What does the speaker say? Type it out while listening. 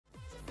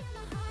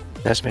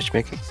Dat is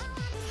matchmaking.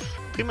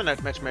 Prima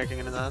net matchmaking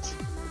inderdaad.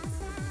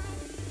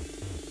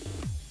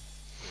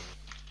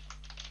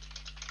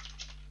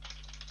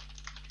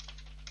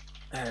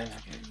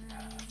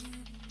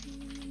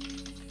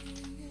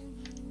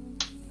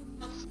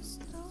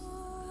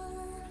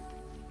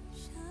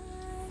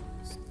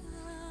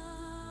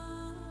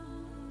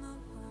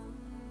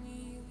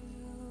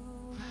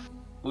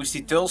 Hoe is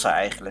die Tulsa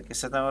eigenlijk? Is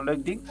dat nou een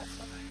leuk ding?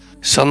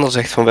 Sander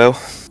zegt van wel.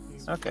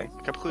 Oké.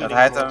 Ik heb goede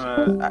Hij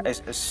dingen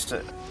heeft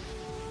hem...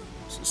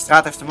 de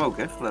straat heeft hem ook,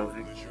 hè, geloof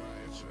ik.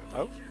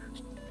 Oh?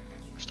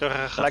 Is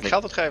er gelijk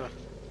geld uitgeven?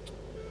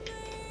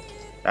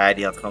 Ja,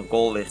 die had gewoon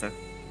goal liggen.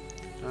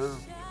 Oh.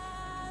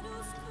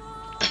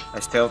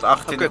 Hij steelt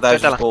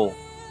 28.000 goal.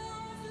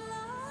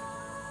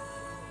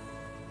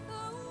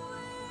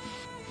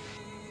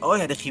 Oh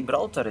ja, de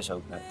Gibraltar is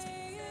ook net.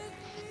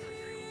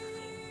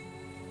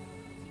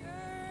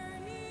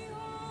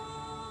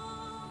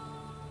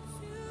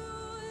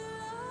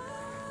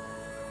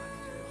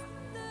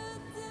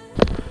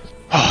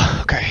 Oh,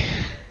 oké.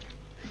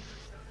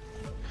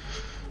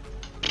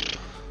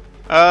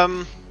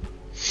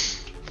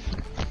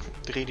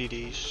 3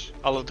 DD's.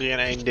 Alle 3 in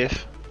 1 div.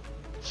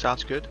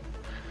 Sounds good.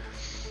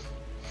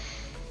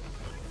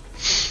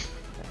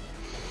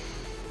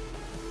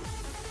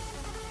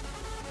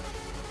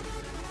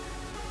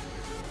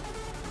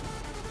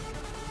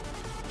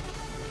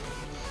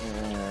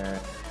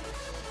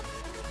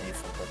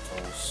 Even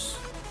battles.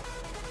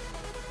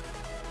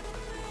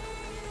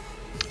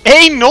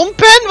 1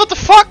 non-pen? What the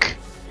fuck?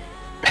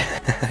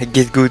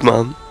 Get good,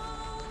 man.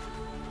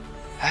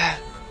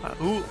 Maar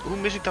hoe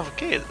mis ik dan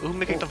verkeerd? Hoe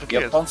mik ik dan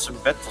verkeerd? Japanse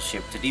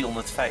Battleship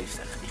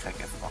 350. Die ga ik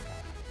even pakken.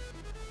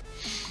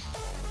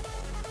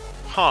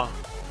 Ha.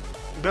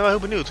 Ik ben wel heel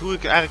benieuwd hoe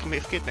ik eigenlijk meer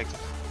verkeerd mikte.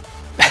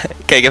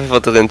 Kijk even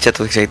wat er in de chat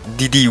wordt gezegd.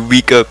 Didi,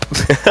 wake up.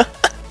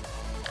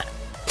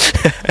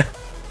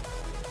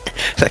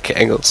 Lekker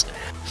Engels.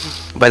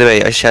 By the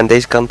way, als je aan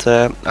deze kant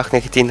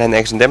 819 en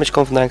ergens een damage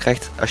con vandaan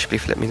krijgt,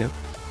 alsjeblieft let me know.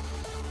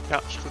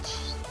 Ja, is goed.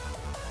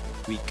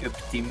 Wake up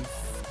team.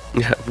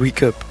 Ja,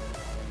 wake up.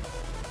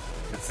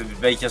 Het is een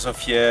beetje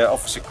alsof je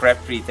Officer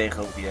Crabtree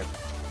tegenover je hebt.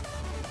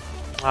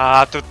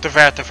 Ah, te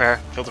ver, te ver.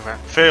 Veel te ver.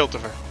 Veel te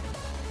ver.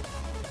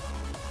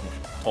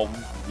 Tom,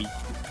 wake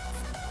up.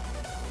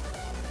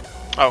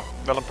 Oh,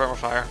 wel een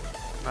permafire.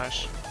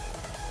 Nice.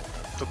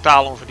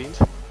 Totaal onverdiend.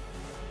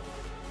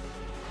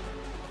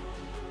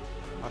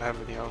 Maar daar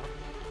hebben we het niet over.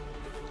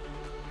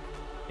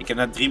 Ik heb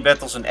na 3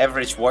 battles een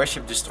average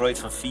warship destroyed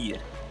van 4.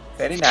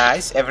 Very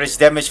nice. Average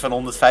damage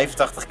van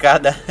 185k.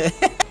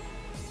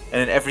 En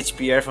een average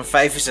PR van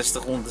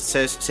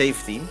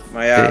 6517.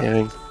 Maar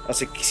ja,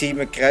 als ik zie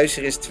mijn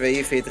kruiser is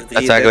 42,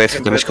 33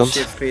 en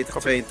battleship 40,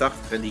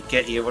 82. En die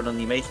carrier wordt dan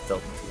niet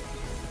meegeteld natuurlijk.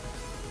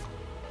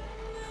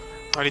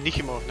 Oh, die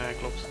Nigimov, nee,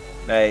 klopt.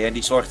 Nee, en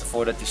die zorgt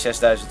ervoor dat die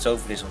 6000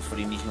 zoveel is. Want voor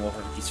die Nigimov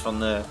heb ik iets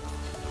van,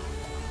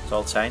 zal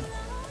het zijn,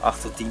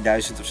 8 tot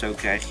 10.000 of zo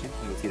krijg je.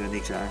 Dan wordt hier dan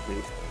niks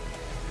aangegeven.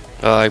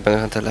 Oh, ik ben er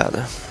aan het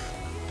laden.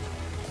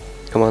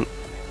 Come on.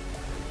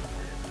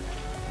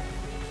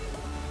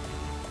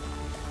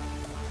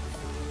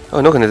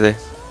 Oh, nog een idee.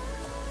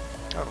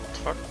 Oh, what the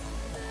fuck.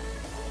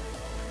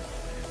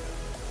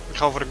 Ik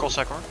ga voor de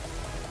Cossack hoor.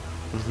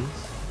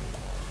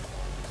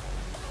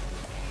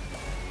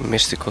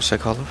 Mist de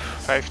Cossack half.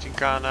 15k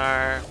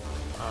naar...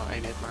 Oh,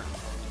 1 hit maar.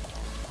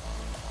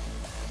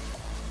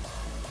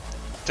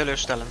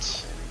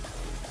 Teleurstellend.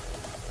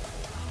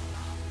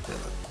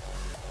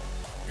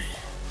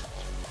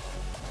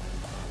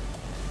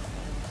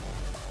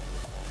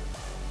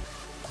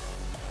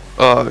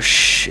 Oh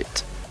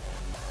shit.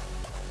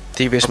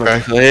 Die wist me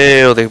echt wel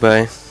heel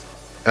dichtbij.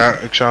 Ja,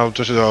 ik zou hem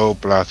tussendoor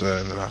open laten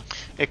inderdaad.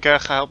 Ik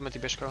ga helpen met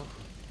die Bisco.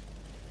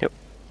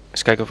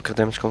 Eens kijken of ik er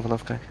damage kon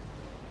vanaf krijg.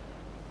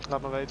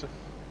 Laat me weten.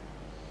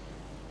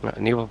 Nou,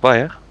 in ieder geval bij,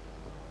 hè?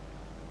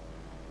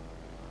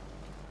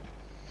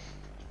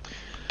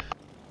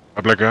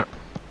 Op lekker.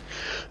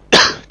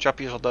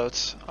 Chappie is al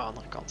dood. Aan de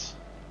andere kant.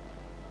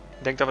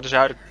 Ik denk dat we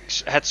de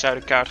het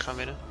zuidenkaart gaan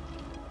winnen.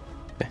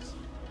 Nee.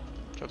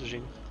 Zo te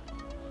zien.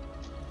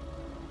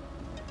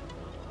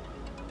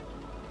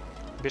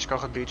 Bisco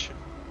gaat beachen.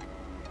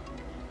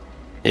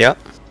 Ja.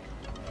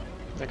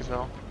 Ik denk het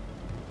wel.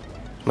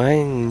 Mij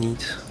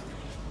niet.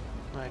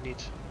 Nee,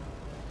 niet.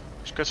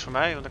 Is kut voor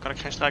mij, want dan kan ik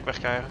geen strijk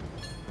wegkrijgen.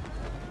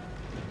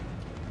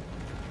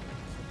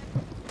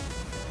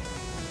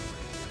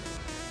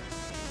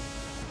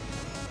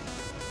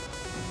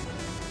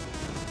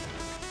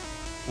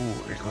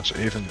 Oeh, ik was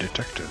even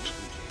detected.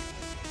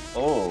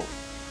 Oh.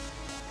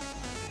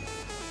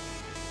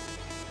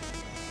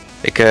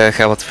 Ik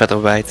ga wat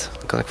verder wijd.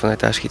 Dan kan ik vanuit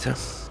daar schieten.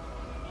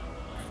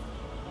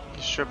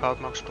 Die sub houdt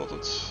me ook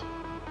spotted.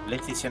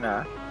 Ligt iets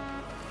hierna?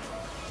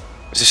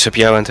 Ze is op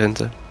jou aan het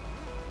hunten.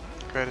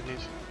 Ik weet het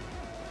niet.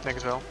 Ik denk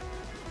het wel.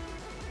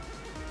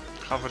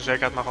 Ik ga voor de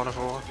zekerheid maar gewoon naar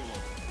voren.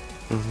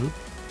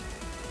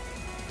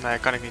 Nee,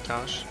 kan ik niet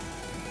trouwens.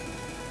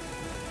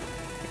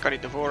 Ik kan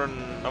niet naar voren.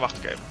 Dan wacht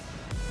ik even.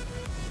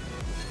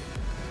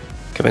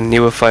 Ik heb een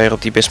nieuwe fire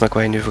op die Bismarck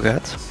waar je nu voor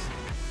gaat.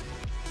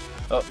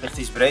 Oh, ligt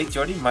iets breed,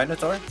 Jordi?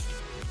 Minotaur? Ik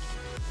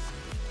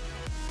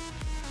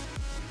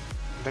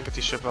denk dat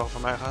die sub wel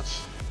van mij gaat.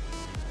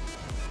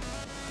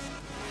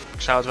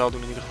 Ik zou het wel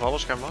doen in ieder geval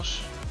als ik hem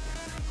was.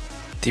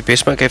 Die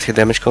Bismarck heeft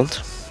gedamaged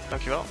komt.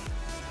 Dankjewel.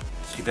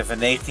 Schiet even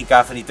 19k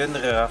van die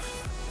Thunder eraf.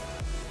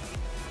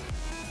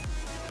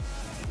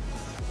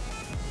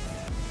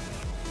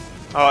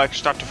 Oh, ik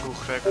start te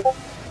vroeg, zeker.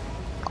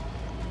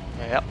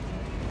 Ja.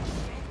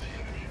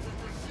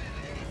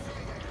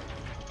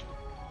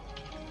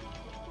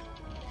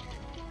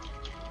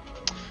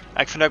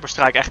 Ik verneuk mijn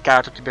strijk echt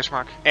keihard op die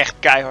Bismarck. Echt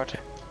keihard.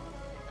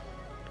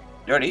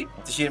 Jordi,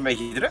 het is hier een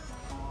beetje druk.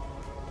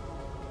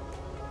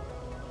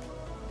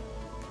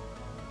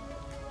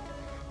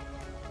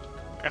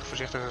 Echt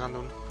voorzichtiger gaan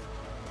doen.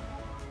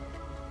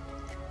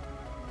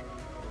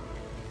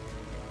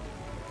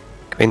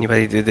 Ik weet niet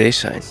waar die DD's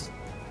zijn.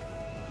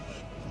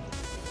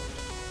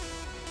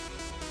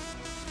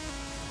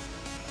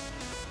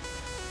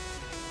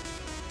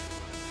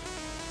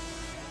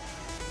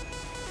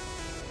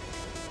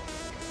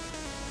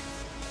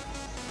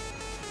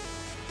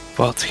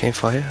 Wat? Geen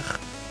fire?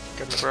 Ik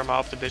heb een Burma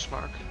op de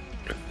Bismarck.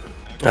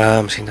 Ah,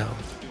 misschien wel.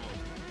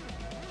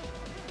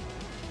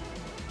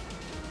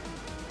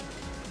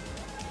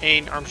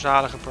 Eén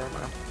armzalige Burma.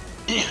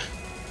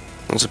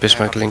 Onze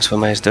Bismarck links van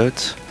mij is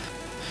dood.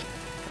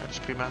 Ja, dat is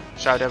prima.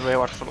 Zuiden hebben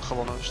we heel hard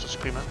gewonnen, dus dat is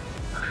prima.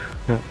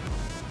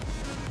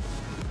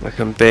 Mag ik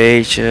een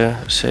beetje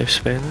safe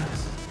spelen?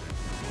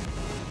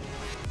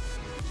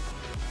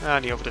 Ja,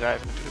 niet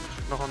overdrijven natuurlijk.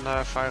 Nog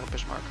een fire op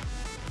Bismarck.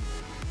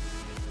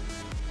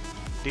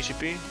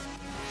 DCP.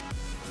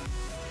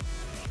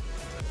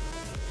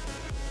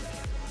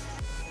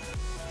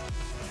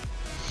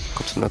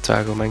 Komt een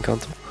Natago mijn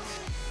kant op.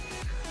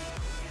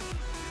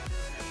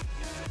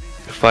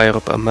 Fire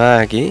op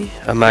Amagi.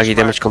 Amagi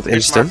damage komt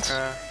instant.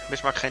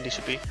 Bismarck geen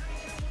DCP.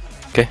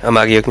 Oké,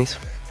 Amagi ook niet.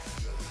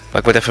 Maar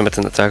ik moet even met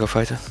de Natago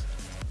fighten.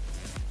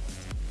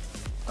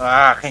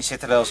 Ah, geen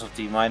citadels op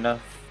die miner.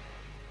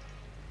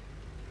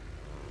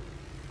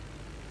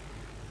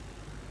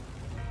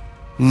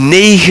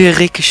 Negen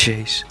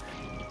ricochets.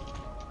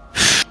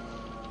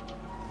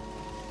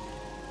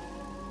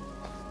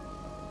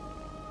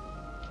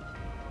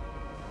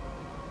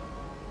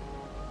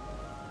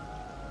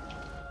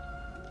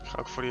 Ga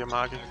ook voor die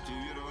Amagi.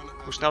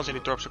 Hoe snel zijn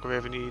die torps ook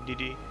alweer van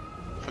die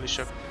van die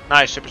sub?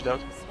 Nice, sub is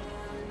dood.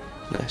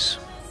 Nice.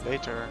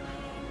 Beter.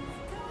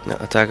 Nou,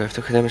 Natago heeft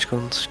ook gedamage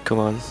komt.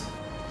 Come on.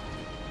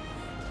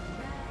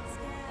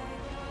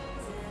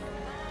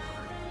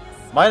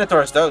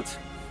 Minotaur is dood.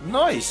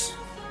 Nice.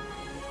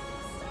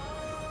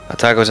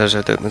 Natago zou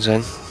zo dood moeten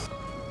zijn.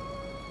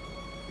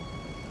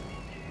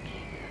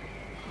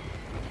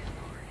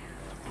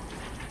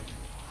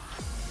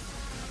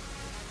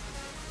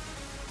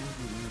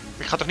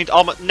 Ik ga toch niet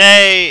allemaal...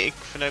 Nee, ik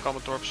verneuk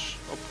allemaal torps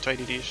op 2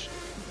 DD's.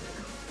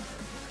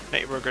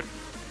 Nee, we're good.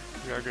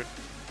 We are good.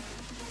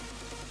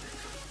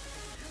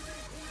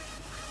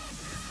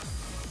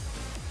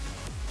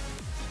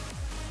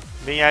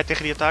 Win jij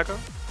tegen die Attaco?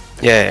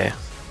 Ja, ja, ja.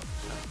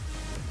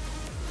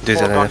 Doe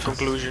het alleen Foregone even.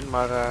 conclusion,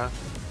 maar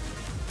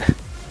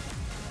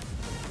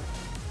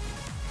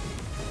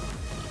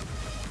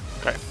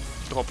Oké,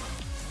 drop.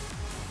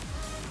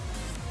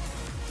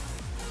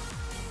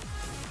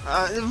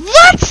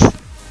 What?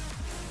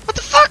 What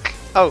the fuck?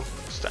 Oh, dat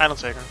is het eiland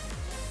zeker.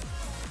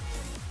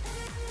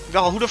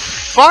 Wel, hoe de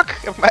fuck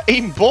heb ik maar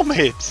 1 bom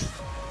hit?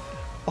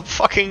 Op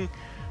fucking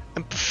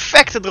een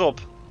perfecte drop.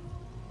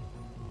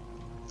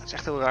 Dat is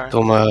echt heel raar.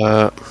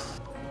 Domme.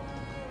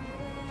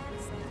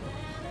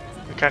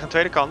 Ik krijg een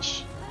tweede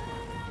kans.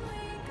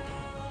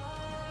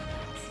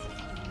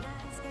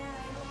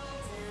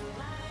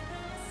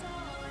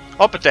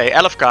 Hoppatee,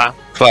 11k.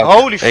 Fuck.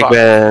 Holy fuck.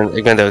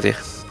 Ik ben dood hier.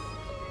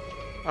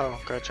 Oh,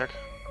 oké, check.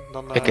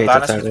 Dan, Ik eet Daarna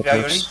dat zit uit op de jou,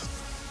 clubs.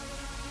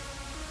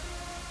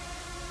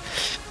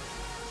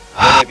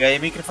 Jordi, heb jij je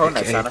microfoon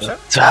uitstaan of zo?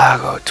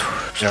 Natago.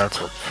 Ja,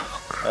 klopt.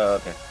 Oh,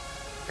 oké.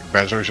 Ik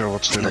ben sowieso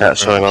wat stiller. Ja,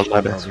 sorry man,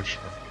 my bad. Dus,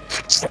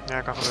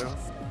 Ja, kan gebeuren.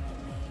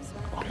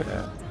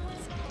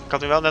 Ik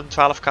had nu wel net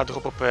een 12k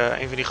drop op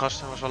een van die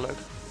gasten, dat was wel leuk.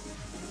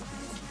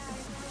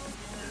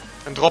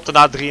 En drop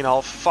daarna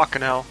 3,5,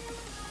 fucking hell.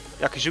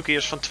 Yakizuki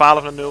is van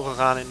 12 naar 0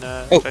 gegaan in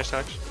 2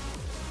 strikes.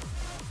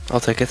 I'll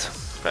take it.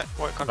 Oké,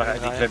 mooi, kan Waar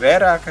ik ga je niet die draaien.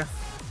 Kleber raken?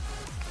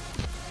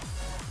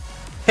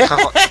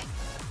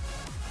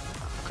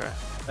 Oké.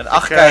 Een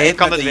 8k ik hit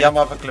kan met het een winnen.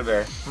 Yamaha op een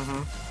Kleber.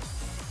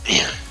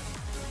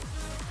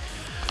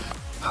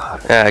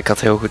 Ja, ik had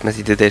heel goed met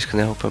die DD's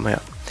kunnen helpen, maar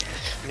ja.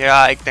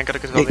 Ja, ik denk dat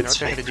ik het wel win hoor,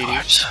 tegen de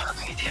DD's.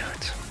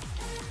 Idioot.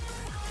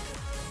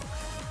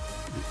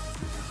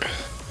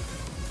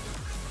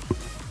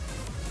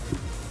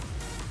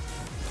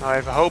 Nou,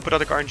 even hopen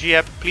dat ik RNG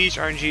heb.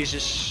 Please, RNG's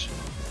is...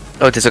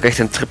 Oh, het is ook echt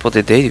een triple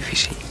DD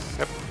divisie.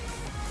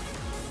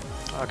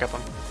 Oh, ik heb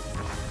hem.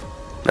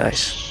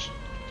 Nice.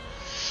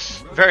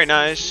 Very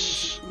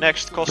nice.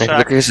 Next, Nee, Cossack.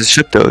 gelukkig is de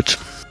sub dood.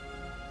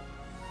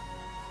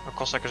 Oh,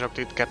 Cossack is ook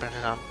de cap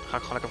ingegaan. Ga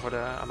ik gewoon lekker voor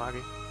de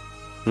Amagi.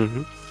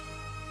 Mhm.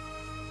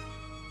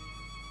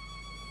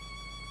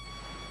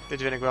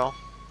 Dit win ik wel.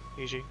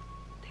 Easy.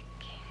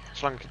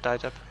 Zolang ik de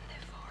tijd heb.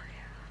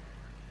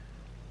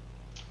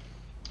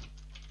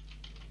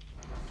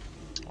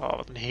 Oh,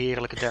 wat een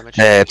heerlijke damage.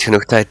 Nee, je hebt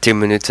genoeg tijd, 10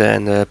 minuten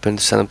en de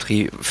punten staan op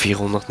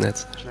 400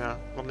 net. Ja,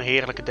 wat een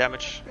heerlijke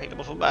damage.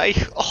 Helemaal van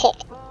mij. Oh.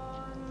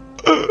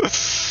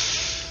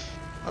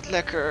 Wat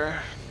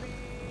lekker.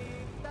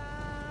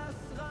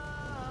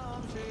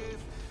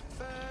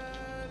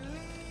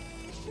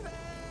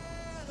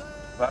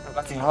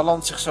 Laat die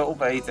Halland zich zo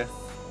opeten.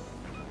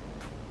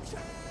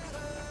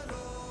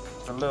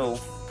 Wat een lul.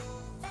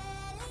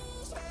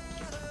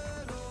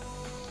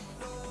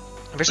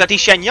 Waar staat die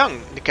Shenyang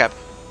in de cap?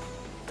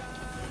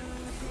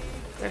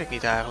 Weet ik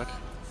niet eigenlijk.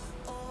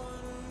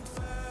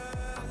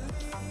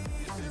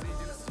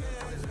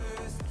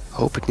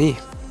 Hoop ik niet.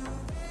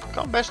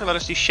 Kan best nog wel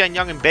eens die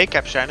Shenyang in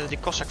B-cap zijn, dat die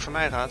Cossack voor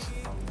mij gaat.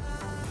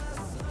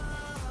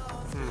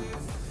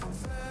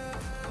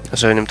 Dan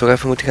zou je hem toch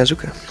even moeten gaan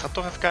zoeken. Ik ga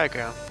toch even kijken,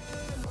 ja.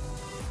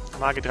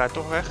 Maak ik draait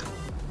toch weg.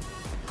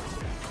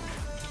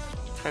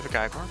 Even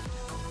kijken hoor.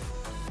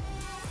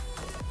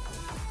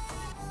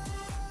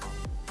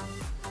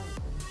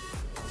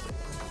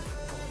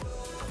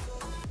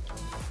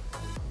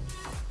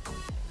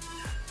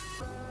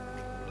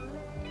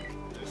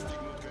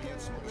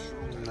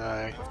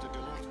 Nee.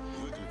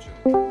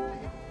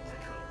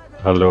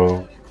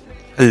 Hallo.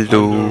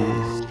 Hallo.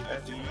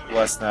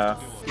 Was nou?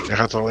 Jij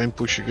gaat er al in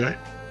pushen, Gray?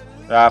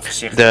 Ja,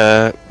 voorzichtig.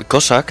 De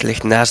Cossack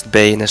ligt naast B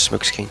in een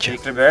smukscreentje.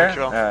 Kleber?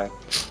 Dankjewel. Ja.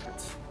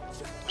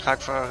 Ga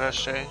ik voor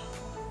C.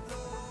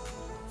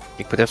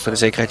 Ik moet even voor de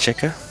zekerheid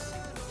checken.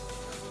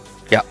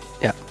 Ja,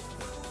 ja.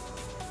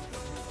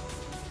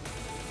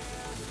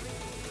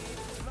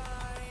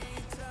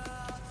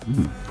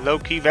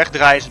 Low-key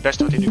wegdraaien is het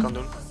beste wat hij nu kan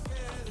doen.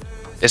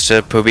 Is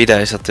Pobida,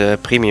 is dat de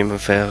premium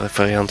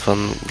variant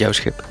van jouw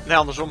schip? Nee,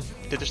 andersom.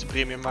 Dit is de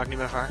premium, maak ik niet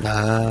meer vaar.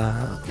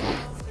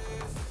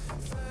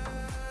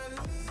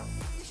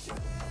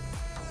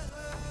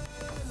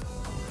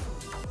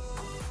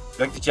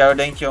 Lukt het jou,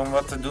 denk je, om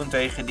wat te doen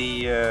tegen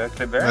die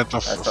Kleber? Net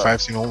of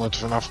 1500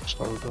 vanaf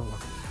geschoten.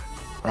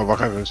 Oh,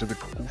 wacht even, zit ik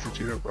oefent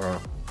hier ook? Oh.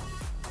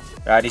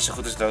 Ja, die is zo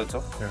goed als dood,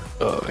 toch?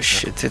 Ja. Oh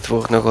shit, dit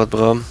wordt nog wat,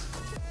 Bram.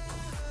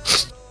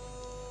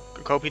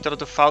 Ik hoop niet dat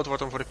het een fout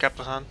wordt om voor de cap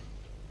te gaan.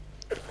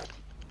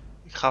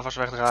 Ik ga vast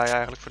wegdraaien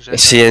eigenlijk voor de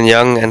zekerheid. Xian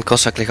Yang en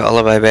Cossack liggen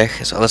allebei weg.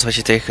 Dus alles wat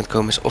je tegen kunt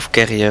komen is of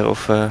Carrier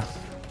of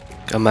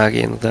Amagi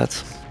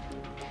inderdaad.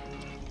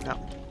 Ja.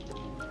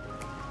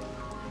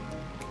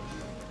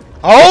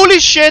 Holy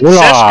shit,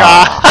 6k!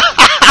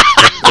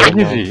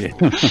 Crazy.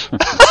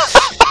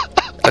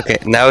 Oké,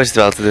 nou is het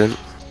wel te doen.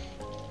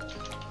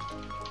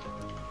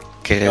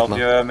 Carrier Help man.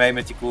 je mee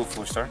met die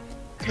koelvoerster?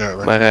 Ja,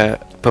 Maar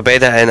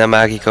Pobeda en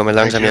Amagi komen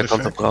langzaam Weet jouw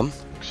je kant de op, Bram. Ik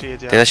zie het,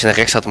 ja. Ik denk dat je naar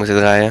rechts had moeten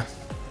draaien.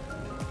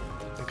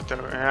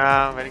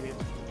 Ja, weet ik niet.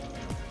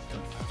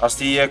 Als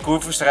die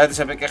koelvoerster uit is,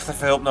 heb ik echt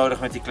even hulp nodig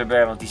met die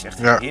Kleber, want die is echt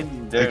Ja,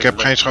 hinderlijk. ik heb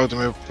geen schoten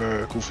meer op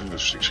Koeven,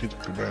 dus ik schiet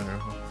op de bijna.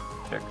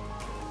 Check.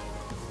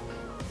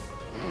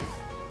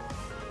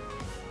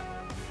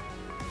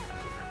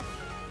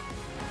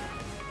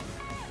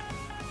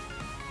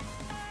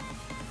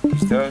 Die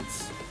is dood.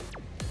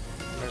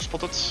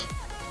 Spot het.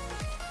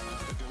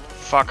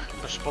 Fuck,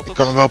 spot Ik het.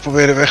 kan hem wel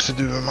proberen weg te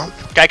duwen, man.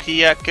 Kijk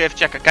die, kun je even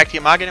checken. Kijk die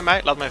Amagi naar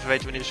mij. Laat me even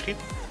weten wanneer die schiet.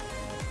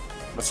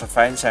 Dat zou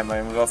fijn zijn, maar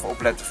je moet wel even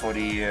opletten voor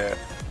die Ja,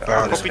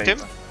 oude kopie, Tim?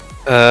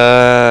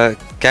 schepen.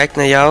 Kijk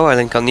naar jou,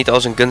 alleen kan niet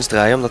al zijn guns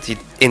draaien omdat hij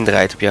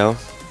indraait op jou.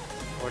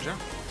 Hoor ze?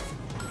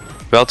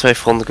 Wel 2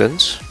 front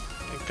guns.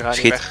 Ik draai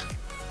Schiet. die weg.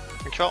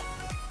 Dankjewel.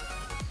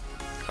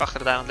 Ik ga achter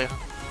het eiland liggen.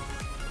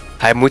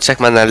 Hij moet zeg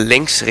maar naar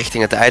links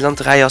richting het eiland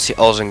draaien als hij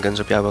al zijn guns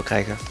op jou wil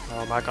krijgen. Oh,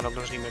 maar hij kan ook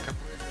nog eens niet mikken.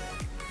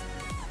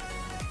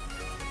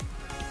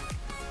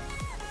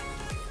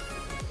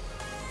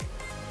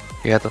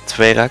 Je gaat er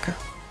 2 raken.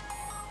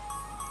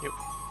 Joep.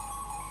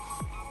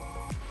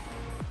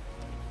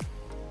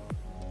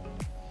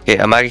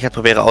 Oké, Amagi gaat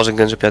proberen al zijn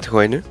guns op jou te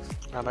gooien nu.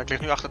 Nou, maar ik lig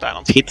nu achter het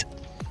eiland. Schiet.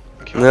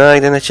 Dankjewel. Nou,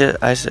 ik denk dat je...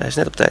 Hij is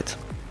net op tijd.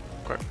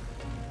 Oké,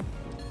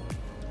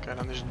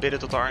 dan is het bidden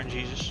tot de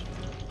RNG's.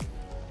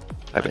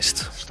 Hij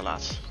wist. Dat is te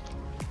laat.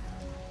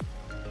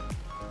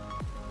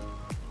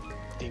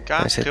 10k,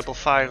 Hij zit. triple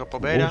fire op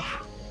Pobeda. Dat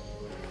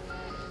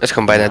is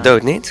gewoon bijna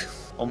dood, niet?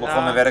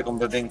 Onbegonnen Ja. werk om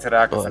dat ding te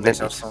raken Oh, van net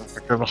deze niet. afstand.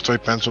 Ik heb nog 2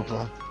 pens op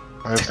wel.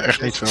 Hij heeft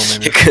echt niet veel Je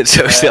minder. kunt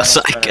zo snel Ja,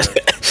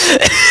 zeiken.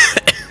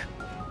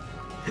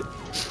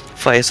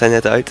 Fires zijn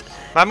net uit.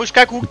 Maar moest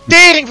kijken hoe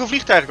tering veel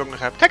vliegtuigen ik ook nog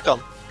heb. Kijk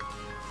dan.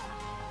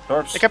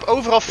 Dorps. Ik heb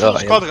overal full Ja, ja.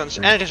 squadrons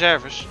en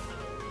reserves.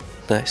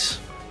 Nice.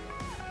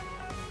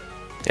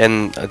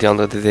 En die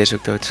andere deed deze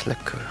ook dood.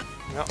 Lekker.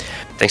 Ja.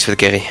 Thanks voor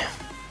de carry. You're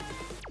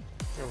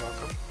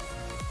welcome.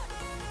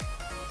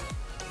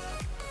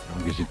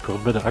 Je zit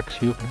kort bij de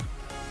actie op. Hè?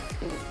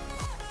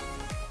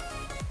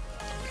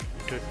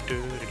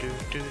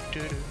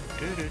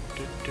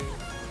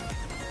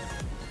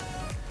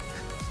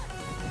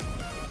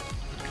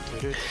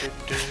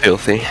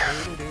 Filthy.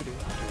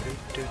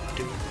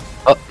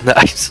 Oh,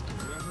 nice.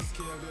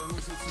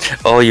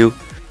 All you.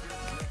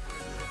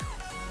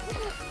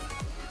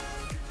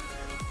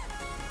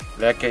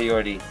 Lekker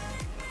Jordi.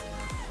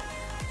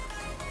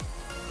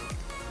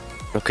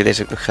 Dan kun je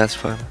deze ook nog gratis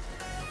farmen.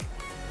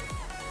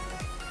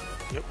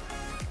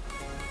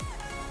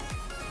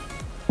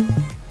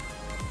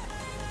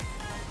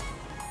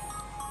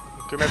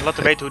 Kun je me even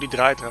laten weten hoe die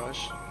draait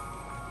trouwens?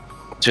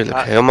 Tuurlijk,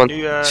 Ah, helemaal...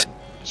 Nu,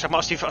 zeg maar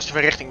als die van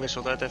richting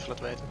wisselt, het even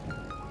laten weten.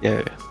 Ja,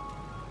 ja.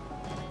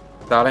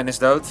 Stalin is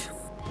dood.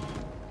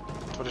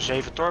 Het worden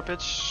 7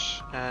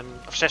 torpeds,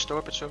 of 6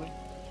 torpeds, sorry.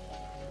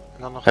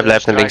 En dan nog Hij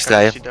blijft naar links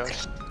striker, draaien.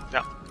 is die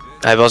dood.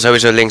 Hij wil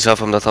sowieso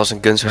linksaf, omdat al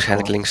zijn guns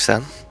waarschijnlijk links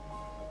staan.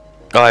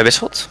 Oh, hij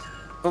wisselt?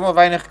 Ik heb maar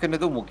weinig kunnen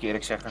doen, moet ik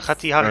eerlijk zeggen. Gaat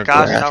die Ja,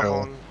 Harikaze ja, nou zo.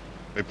 gewoon...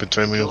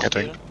 1,2 miljoen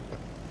getankt.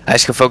 Hij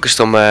is gefocust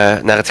om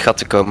naar het gat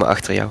te komen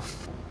achter jou.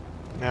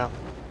 Ja.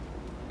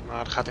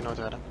 Maar dat gaat hij nooit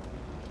redden.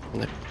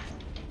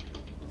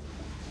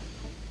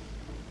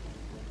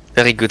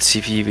 Very good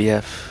CV we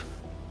have.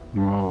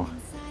 Wow.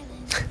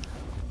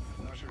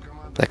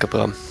 Lekker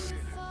Bram.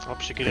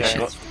 Hopsakee.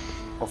 Ja,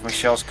 of mijn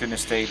shells kunnen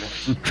stelen.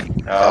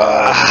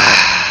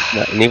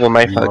 Nou, in ieder geval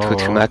mijn fout Wow.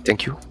 goed gemaakt,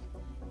 thank you.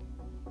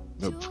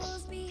 Nope.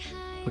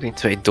 Moet in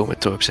 2 domme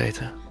torps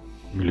eten.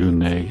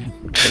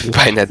 1.900.000.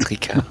 Bijna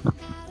 3k.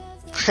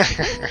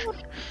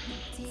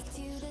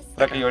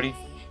 Lekker Jordi.